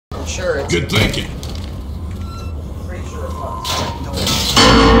sure it's... Good thinking. Pretty sure it was.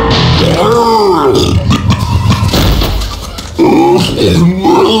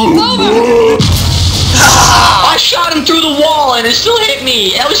 I shot him through the wall and it still hit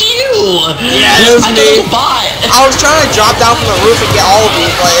me. That was you. Yeah, it was I me. know it was a bot. I was trying to drop down from the roof and get all of you,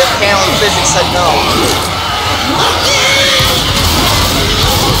 but apparently physics said no.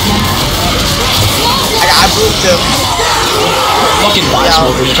 I booped him. Fucking bot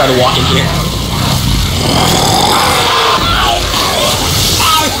smokers try to walk in here.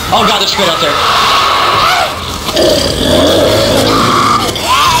 Oh god, there's spit out there.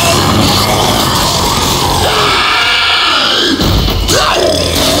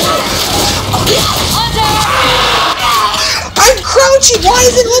 I'm crouching! Why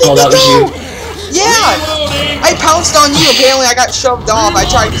is it letting me that was go? you. Yeah! I pounced on you, apparently I got shoved off. I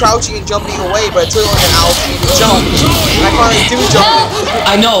tried crouching and jumping away, but it took like an hour for me to jump. And I finally do jump.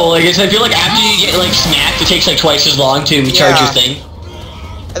 I know, like I feel like after you get like smacked, it takes like twice as long to recharge your thing.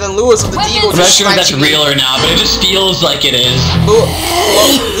 And then Lewis with the deagle I'm not just sure if that's snipes me. real or not, but it just feels like it is.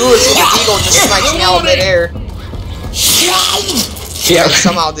 Lewis with the deagle just snipes me out of midair. Yeah. I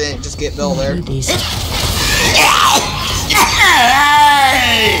somehow didn't just get Bill there.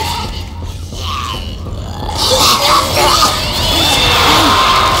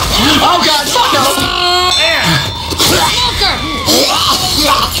 Oh god, fuck no!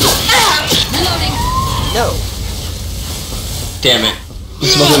 No. Damn it.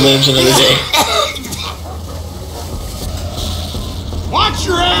 This smoker lives another day. Watch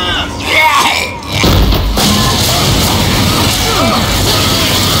your ass!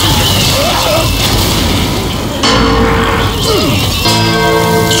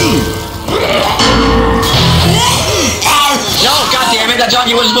 No, god damn it, that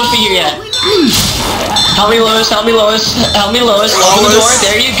jockey wasn't supposed to be here yet. Help me, Lois, help me, Lois, help me, Lois. Open the door,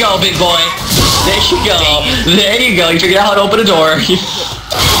 there you go, big boy. There you go, there you go, you figured out how to open a door.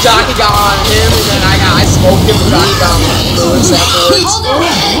 Jockey got on him, and then I smoked him, and Jockey got on Lewis afterwards.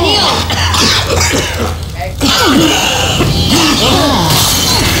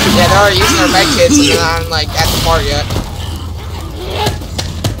 Yeah, they're already using their med kits, and they're not like at the part yet.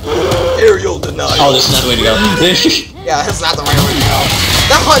 Aerial denial. Oh, this is not the way to go. Yeah, that's not the right way to go.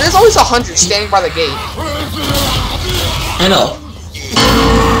 There's always 100 standing by the gate. I know.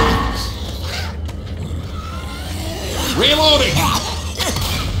 Reloading!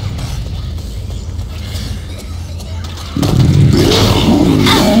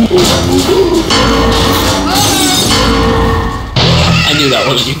 I knew that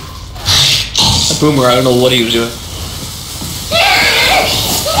wasn't you. A boomer, I don't know what he was doing.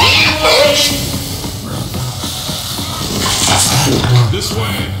 This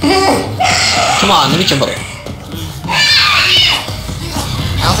way. Come on, let me jump up. I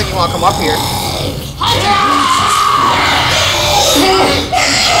don't think you want to come up here.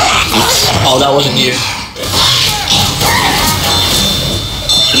 Oh, that wasn't you.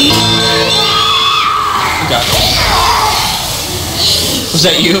 Okay. Was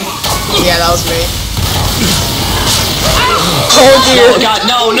that you? Yeah, that was me. Oh dear. Oh god,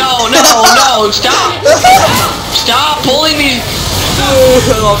 no, no, no, no, stop! Stop pulling me! I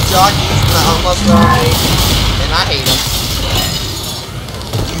love jockeys, unless they're on me. And I hate them.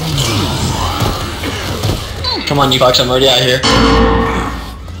 Come on, you fucks, I'm already out of here.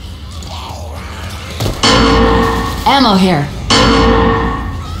 Ammo here.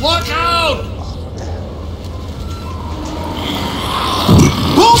 Look out!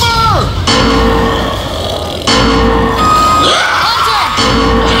 Boomer!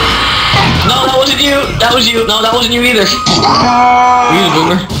 No, that wasn't you! That was you! No, that wasn't you either! Were you the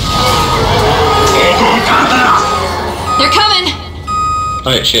boomer? They're coming!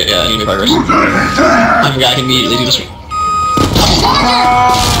 Okay, shit, yeah, I need to make progress. I forgot I can immediately do this one.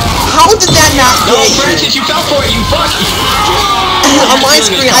 How did that not No, get you? Francis, you fell for it, you fuck! On my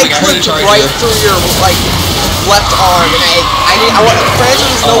screen, I clicked right through your, like, left arm, and Francis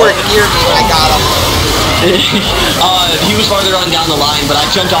was nowhere near me when I got him. He was farther on down the line, but I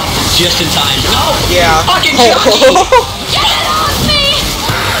jumped off just in time. No! Yeah. Fucking jockey! Get off me!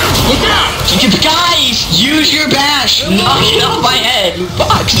 Guys, use your bash! Knock it off my head, you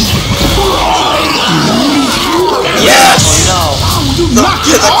fucks! Yes! Oh Knock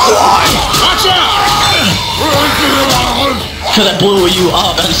to the quad! Watch out! Because I blew you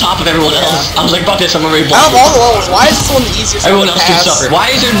up on top of everyone else. I was like, fuck this, I'm already Out of blown. all the levels, why is this one the easiest Everyone one else to can pass? suffer.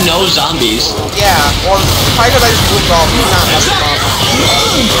 Why is there no zombies? Yeah, well, probably because I just blew off. You're not messing up.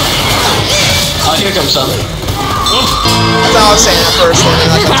 Oh, here comes some. That's what I was saying at first, and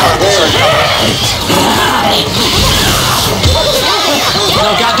then, like, a ton of started coming. No,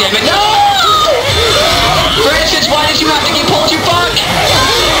 goddammit, no! For instance, why did you have to get pulled, you fuck?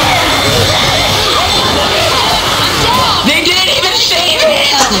 They didn't even save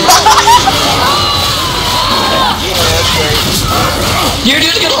him! You're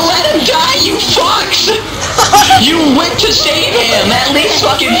just gonna let him die, you fucks! You went to save him! At least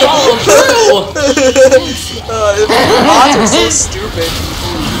fucking follow through! Mods are so stupid.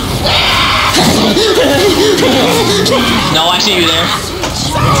 No, I see you there.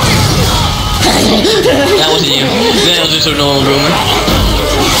 That wasn't you. That was just a normal boomer.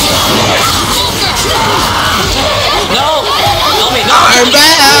 No! Help me, no! I'm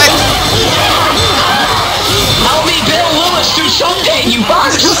back! Help me, Bill Lewis, do something, you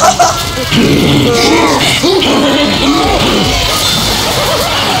fucks!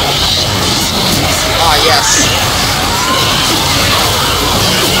 Ah, yes.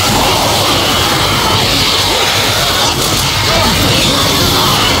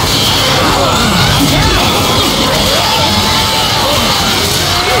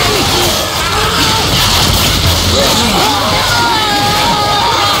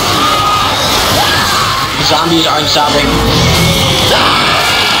 Zombies aren't stopping.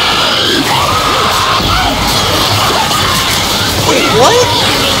 Wait, what?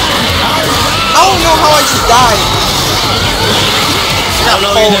 I don't know how I just died. I don't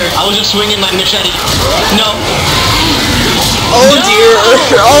know either. I was just swinging my machete. No. Oh dear.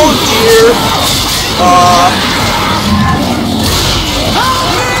 Oh dear.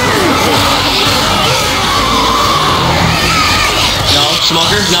 No,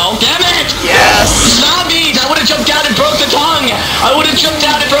 smoker, no. Damn it! Yes. Zombies! I would have jumped down and broke the tongue! I would have jumped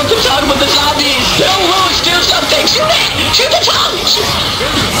down and broke the tongue with the zombies! Bill Lewis, do something! Shoot it! Shoot the tongue!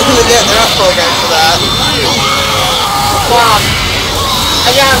 They're not programmed for that. Wow.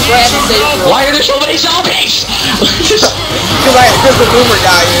 I got him grabbed and saved. Why are there so many zombies? Because the boomer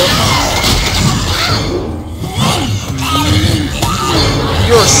got you.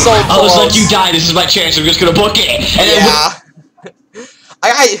 You were so close. I was like, you die, this is my chance, I'm just gonna book it! And yeah.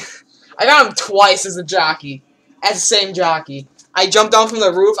 I got him twice as a jockey. As the same jockey. I jumped down from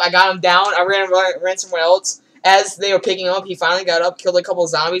the roof, I got him down, I ran somewhere else. As they were picking him up, he finally got up, killed a couple of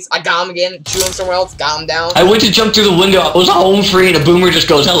zombies. I got him again, threw him somewhere else, got him down. I went to jump through the window, I was home free, and a boomer just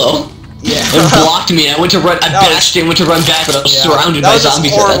goes, hello. Yeah. And blocked me, and I went to run, I bashed and went to run back, but I was surrounded by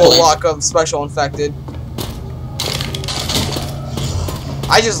zombies at that horrible point. luck of special infected.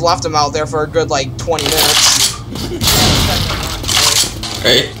 I just left him out there for a good, like, 20 minutes.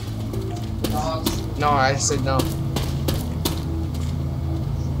 Right? No, I said no.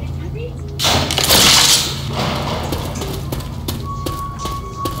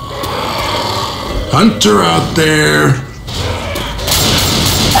 Hunter out there.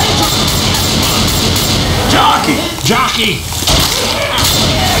 Jockey! Jockey!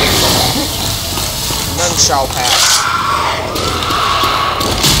 None shall pass.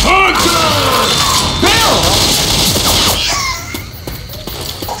 Hunter! Bill!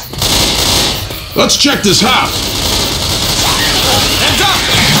 Let's check this house. Hands up!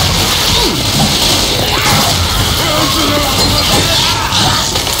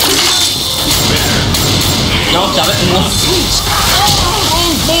 No, stop it. No.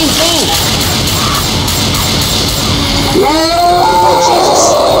 Move, move, move!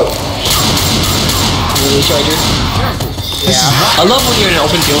 Really, Charger? Yeah. I love when you're in an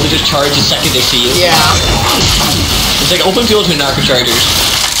open field, they just charge the second they see you. Yeah. It's like open field to narco chargers.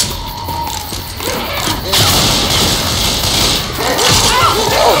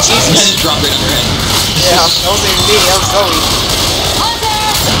 Oh, Jesus. I just dropped it on your head. Yeah, that wasn't even me, that was Zoe.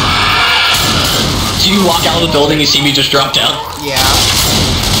 So you walk out of the building, you see me just drop down. Yeah.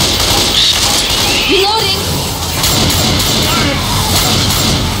 Reloading.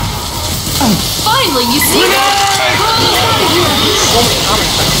 Finally, you see me. So many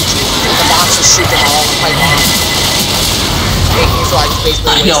comments, like, the boxes shoot them all with my bomb. So I just basically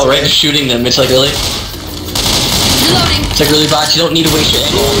I know, right? Just shooting them. It's like, really? Reloading. It's like, really, bots? You don't need to waste your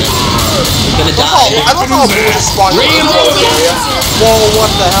ammo on them. You're gonna die. I love how blue just spawned in the closed area. Whoa, what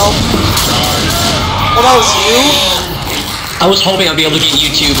the hell? Oh, that was you? I was hoping I'd be able to get you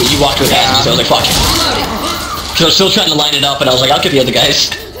too, but you walked with me, so I was like, fuck it. Because I was still trying to line it up, and I was like, I'll get the other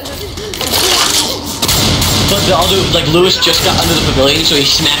guys. But also, like, Lewis just got under the pavilion, so he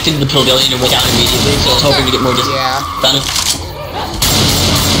smacked into the pavilion and went down immediately, so I was hoping to get more done.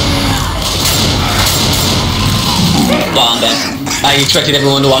 Bomb back. I expected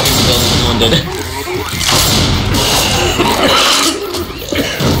everyone to walk into the building, but no one did.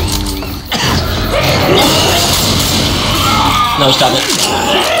 No, stop it.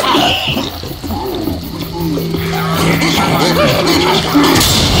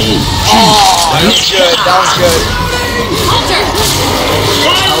 Oh, that was good. That was good.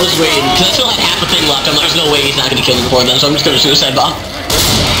 I was waiting, because I still had half a thing left. There's no way he's not gonna kill me before then, so I'm just gonna suicide bomb.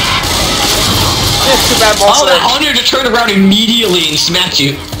 It's too bad most Oh, that Honor to turn around immediately and smack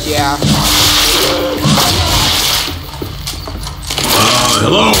you. Yeah.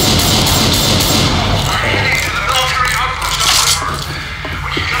 Hello?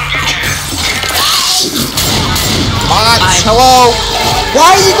 Bots, hello?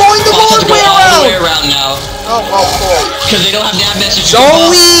 Why are you going the Bots have wrong to go way all the way around? around now. Oh, well, cool. Because they don't have nav messages.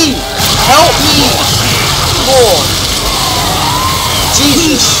 Zoe! Help me! Cool.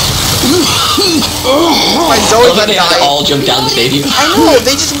 Jesus. My Zoe's They have to dying. all jump down the stadium. I know,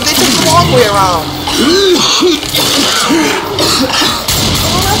 they took the wrong way around.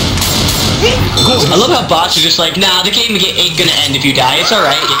 I love how bots are just like, nah, the game ain't gonna end if you die. It's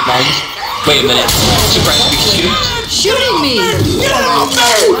alright, game ends. Wait a minute. Surprise Pikachu. Shooting me!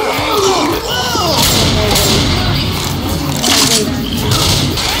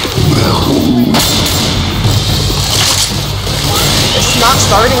 It's not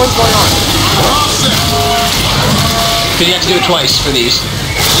starting, what's going on? Because you have to do it twice for these.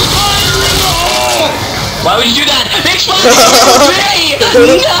 Why would you do that? Explode! No!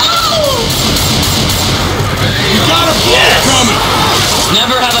 You got a bullet coming!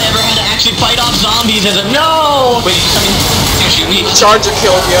 Never have I ever had to actually fight off zombies as a no! Wait, you shoot me? Charger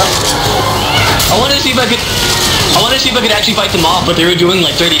killed you. I wanted to see if I could actually fight them off, but they were doing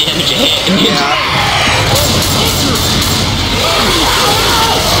like 30 damage a hit.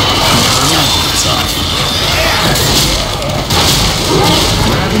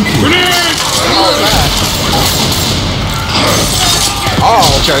 Grenade! How was that?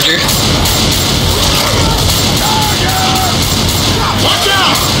 Oh, Charger. Watch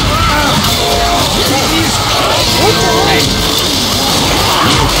out!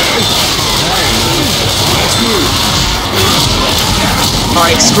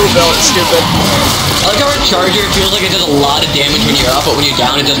 alright, screw Bill, it's stupid. I like how our Charger feels like it does a lot of damage when you're up, but when you're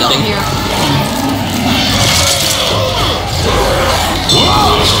down it does nothing.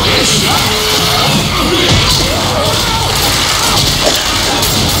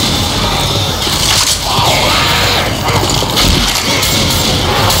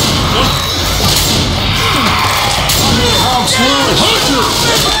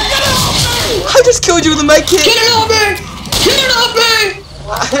 I just killed you with a med kit! Get it off me! Get it off me!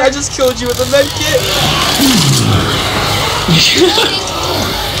 I just killed you with a med kit!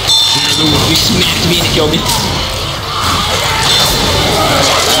 You smacked me and it killed me.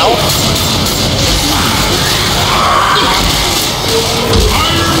 Ow.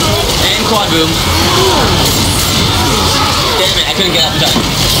 And quad boom. Damn it, I couldn't get up in time.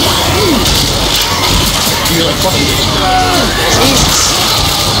 You're like fucking bitch. Jesus.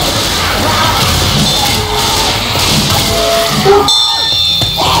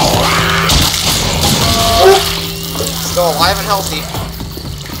 Still alive and healthy.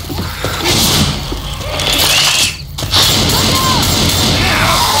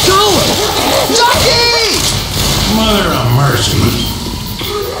 Ducky! Mother of mercy.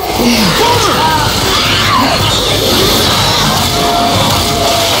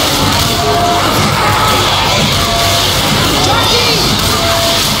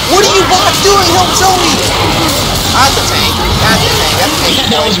 What are you bots doing? Help Zoe! That's the tank. That's the tank. That's the tank.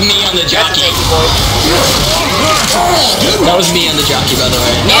 That was me on the That's the jockey. tanky boy. That was me on the jockey, by the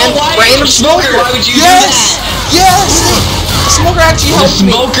way. And why? random smoker. Why would you do Yes! that? Yes! The smoker actually The helped me.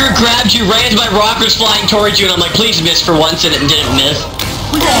 smoker grabbed you, ran by rockets flying towards you, and I'm like, please miss for once, and it didn't miss.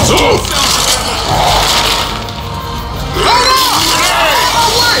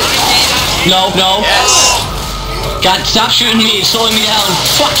 No, no. Yes. God, stop shooting me. It's slowing me down.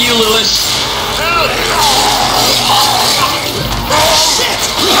 Fuck you, Lewis.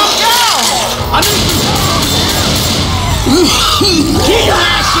 Get your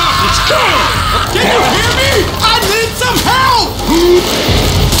ass up! Let's go! Can you hear me? I need some help!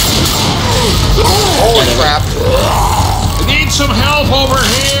 Holy crap. I need some help over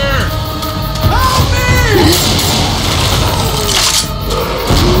here! Help me!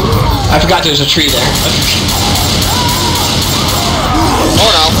 I forgot there was a tree there.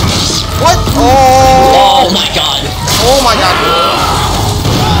 Oh no. What? Oh! Oh my god. Oh my god.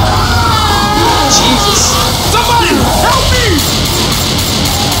 Jesus. Somebody help me!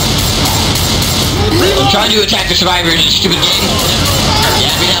 I'm trying to attack the survivors in a stupid game.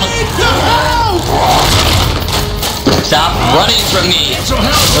 Yeah, me now. Stop running from me.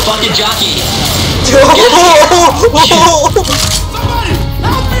 The fucking jockey. Somebody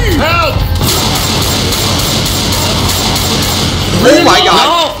help me! Help! Oh my god.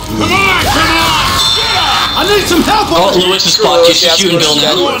 No! Come on, come on! I need some help. Oh, Lewis is fucked. He's just shooting Bill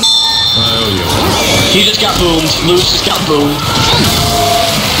now. Oh, yeah. He just got boomed. Lewis just got boomed.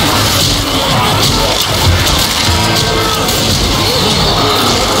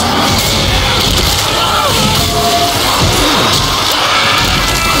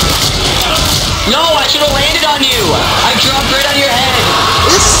 No, I should have landed on you. I dropped right on your head.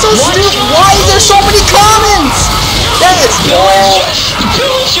 This is so stupid. Why is there so many commons? That is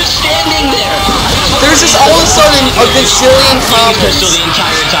Bill's just standing there. There's just all of a sudden a gazillion Pistol commons. the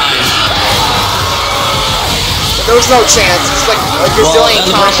entire time. There was no chance. It's like a Well, gazillion that's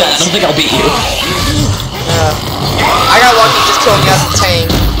the first time. I commons. don't think I'll beat you. I got lucky just killing as a tank.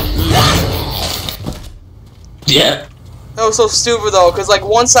 Yeah. That was so stupid though, because like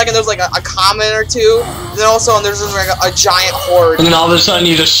 1 second there's like a comment or two, then also there's just like a giant horde. And then all of a sudden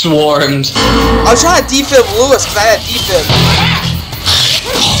you just swarmed. I was trying to defib Lewis because I had defib.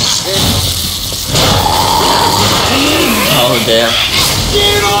 Oh damn.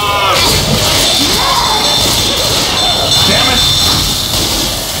 Get off! Damn it!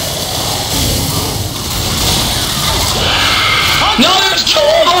 No, there's two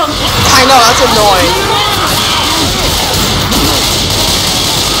of them! I know, that's annoying.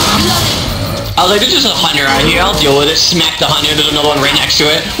 I was like, there's just a hunter out here, I'll deal with it. Smack the hunter, there's another one right next to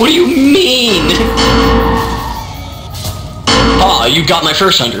it. What do you mean? Oh, you got my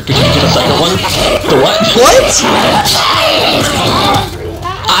first hunter, but you get a second one? The what? What?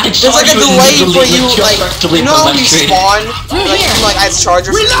 There's like a delay for you, like, you know how you spawn, like as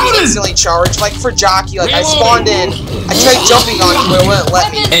chargers, you instantly charge, like for Jockey, like I spawned in, I tried jumping on you, but it wouldn't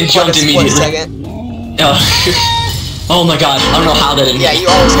let me. And jumped immediately. Oh my god, I don't know how that didn't Yeah, hit.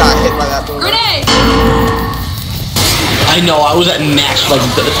 you almost got hit by that bullet. Grenade! I know, I was at max, like,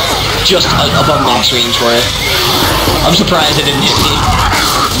 just above max range for it. I'm surprised it didn't hit me.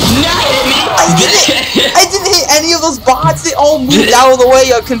 Not hit me! I didn't hit any of those bots, they all moved out of the way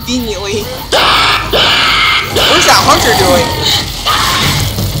conveniently. Where's that hunter doing?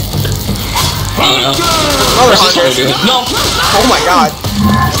 I don't know. Another What's this hunter. hunter doing? No! Oh my god.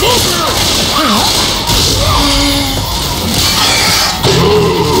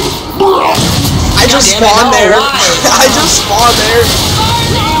 I just spawned there. I just spawned there.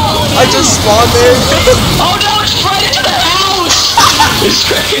 I just spawned there. Oh no, it's right into the house! It's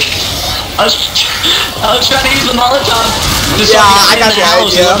great. I was trying to use the Molotov. Yeah, I got the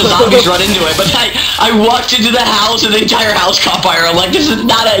house idea. and let the zombies run into it, but I walked into the house and the entire house caught fire. I'm like, this is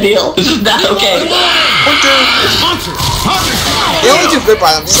not ideal. This is not okay. Hunter! They only do good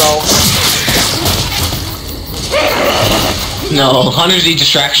by themselves. No, hunters need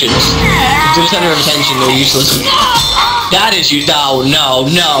distractions. To the center of attention, they're useless. That is you. No.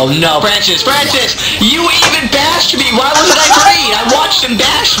 Francis, you even bashed me. Why wasn't I free? I watched him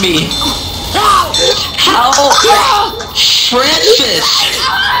bash me. How? Francis.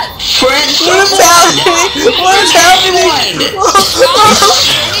 What is happening? What is happening?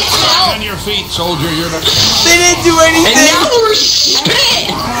 On your feet, soldier. You're the... They didn't do anything. And now we're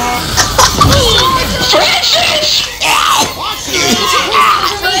spit. Francis.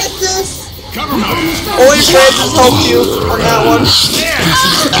 Cover me. Only Francis helped you on that one.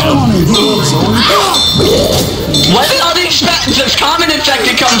 Where did all these common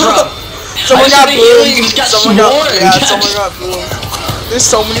infected come from? Someone got aliens boomed. got Someone swarmed. got boomed. There's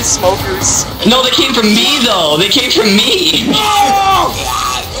so many smokers. No, they came from me though. They came from me.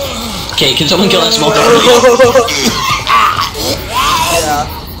 Okay, can someone kill that smoker? Yeah.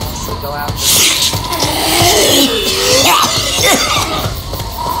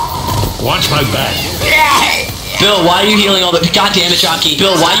 Watch my back. Bill, why are you healing all the... God damn it, Jockey.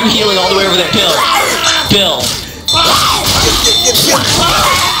 Bill, why are you healing all the way over there? Bill.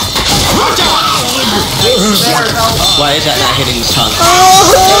 Why is that not hitting his tongue?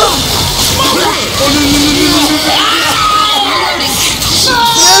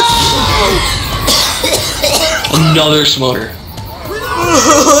 Another smoker.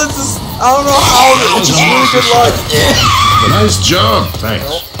 I don't know how, it's just really good luck. Nice job. Thanks.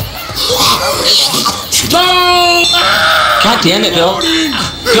 No! God damn it, Bill.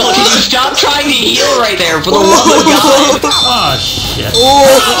 Bill, can you stop trying to heal right there, for the love of God? Oh, shit.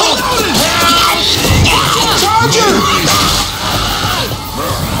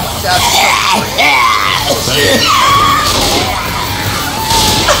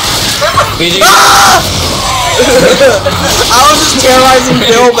 I was just terrorizing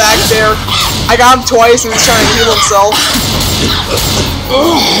Bill back there. I got him twice and he was trying to heal himself.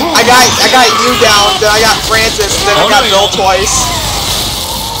 I got you down, then I got Francis, then I got Bill twice.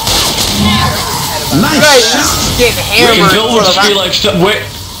 Right, he's just getting hammered. Bill would just be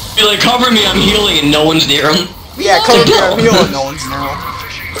like, cover me, I'm healing, and no one's near him. Yeah, cover me, I'm healing, no one's near him.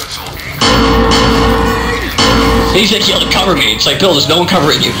 He's like, yelling, cover me. It's like, Bill, there's no one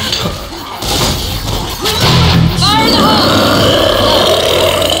covering you. Fire in the hole!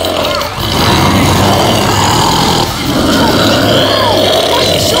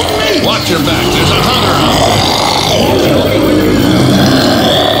 Watch your back, there's a hunter.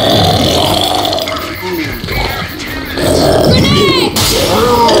 Grenade!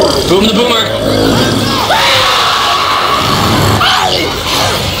 Boom the boomer.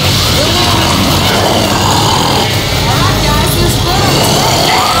 Alright guys, here's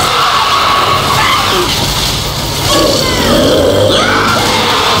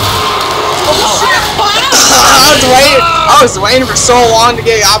I was waiting for so long to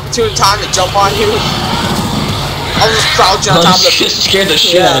get an opportune time to jump on you. I was just crouching on top of the Just scared the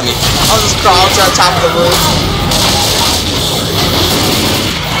shit out of me. I was just crouching on top of the roof.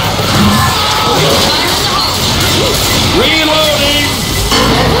 Reloading!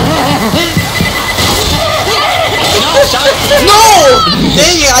 No, stop it. No!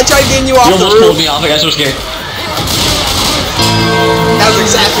 Dang it, I tried getting you off You the almost pulled roof. me off, I got so scared. That was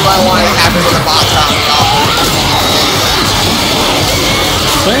exactly what I wanted to happen with the bot top.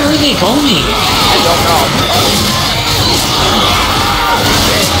 Where are they going? I don't know.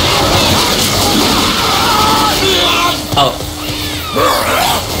 Oh.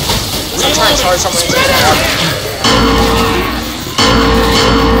 I'm trying to charge someone into the water.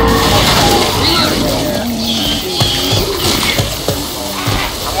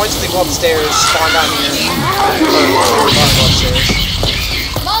 I'm waiting till they go upstairs, spawn down here. Or go upstairs.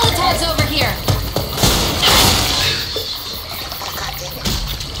 Molotov's over here! Oh, god dang it.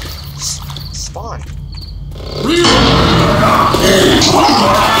 Spawn.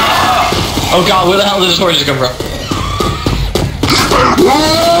 Oh god, where the hell did this horse come from?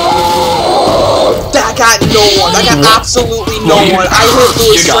 That got no one. That got absolutely no one. I hit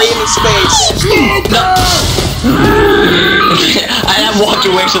Louis straight into space. No. I have walked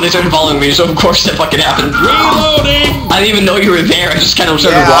away, so they started following me, so of course that fucking happened. Reloading! I didn't even know you were there, I just kind of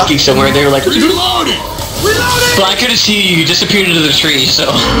started walking somewhere, and they were like, Reloading! Reloading! but I couldn't see you, you disappeared into the tree, so.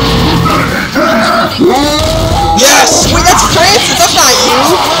 Yes! Wait, that's Francis! That's not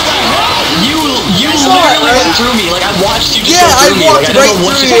you! You saw it, literally right? went through me, like I watched you just Yeah, go I through me, walked like I right don't know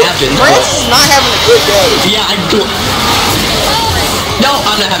what through just you. happened. Francis is not having a good day. Yeah, no,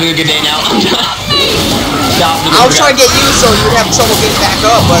 I'm not having a good day now. Stop. I was trying to get you so you would have trouble getting back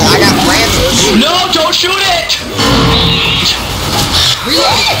up, but I got Francis. No, don't shoot it!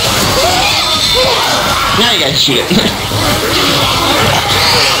 Now you gotta shoot it.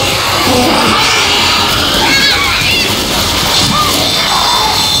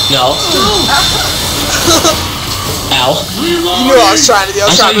 No. Ow. You knew what I was trying to do. I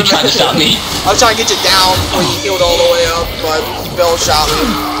saw you trying to stop me. I was trying to get you down before you healed all the way up, but Bill shot me.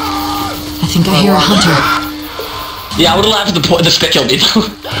 I think I hear a hunter. Yeah, I would've laughed at the spit killed me though.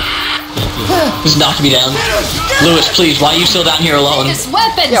 Just knocked me down. Lewis, please, why are you still down here alone? There's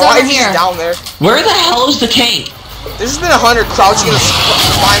weapons Yeah, why over is he here! down there? Where the hell is the tank? There's just been a hunter crouching in the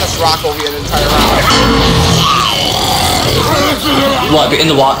finest rock over here the entire round. What, in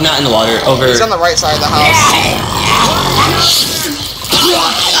the water? Not in the water, over... He's on the right side of the house.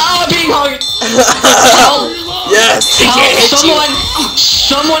 Oh, being hung! Yes! He can't hit you.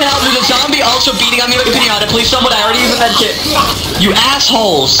 Someone help me, the zombie also beating on me like a pinata. Please, someone, I already used the med kit. You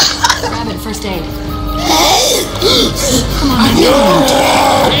assholes! Grab it, first aid.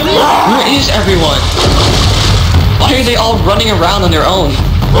 Where is everyone? Why are they all running around on their own?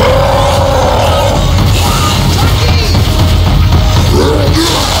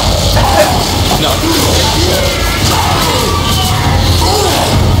 No.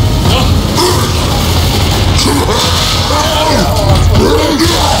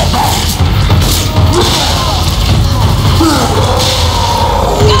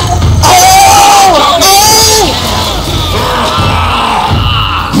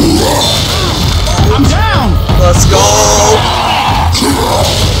 I'm down! Let's go!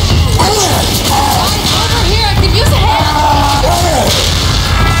 Over here, I could use a hand!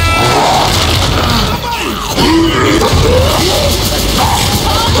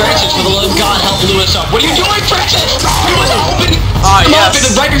 Francis, for the love of God, help Lewis up. What are you doing, Francis? He was open. Come up, and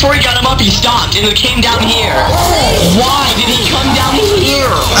then right before he got him up, he stopped, and it came down here. Why did he come down here?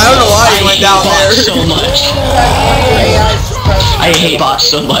 I don't know why he went down there. I hate bots so much. I hate bots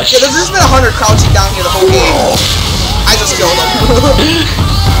so much. Yeah, there's just been a hunter crouching down here the whole game. I just killed him.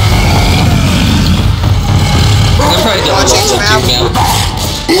 I'm probably done Wanna change the map? now.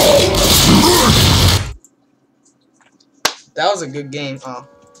 That was a good game. Oh.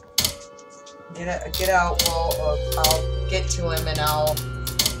 Get out. Well, I'll get to him and I'll.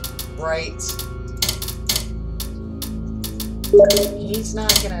 Right. He's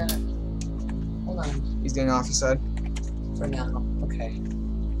not gonna. Hold on. He's getting off, you said? For now. Okay.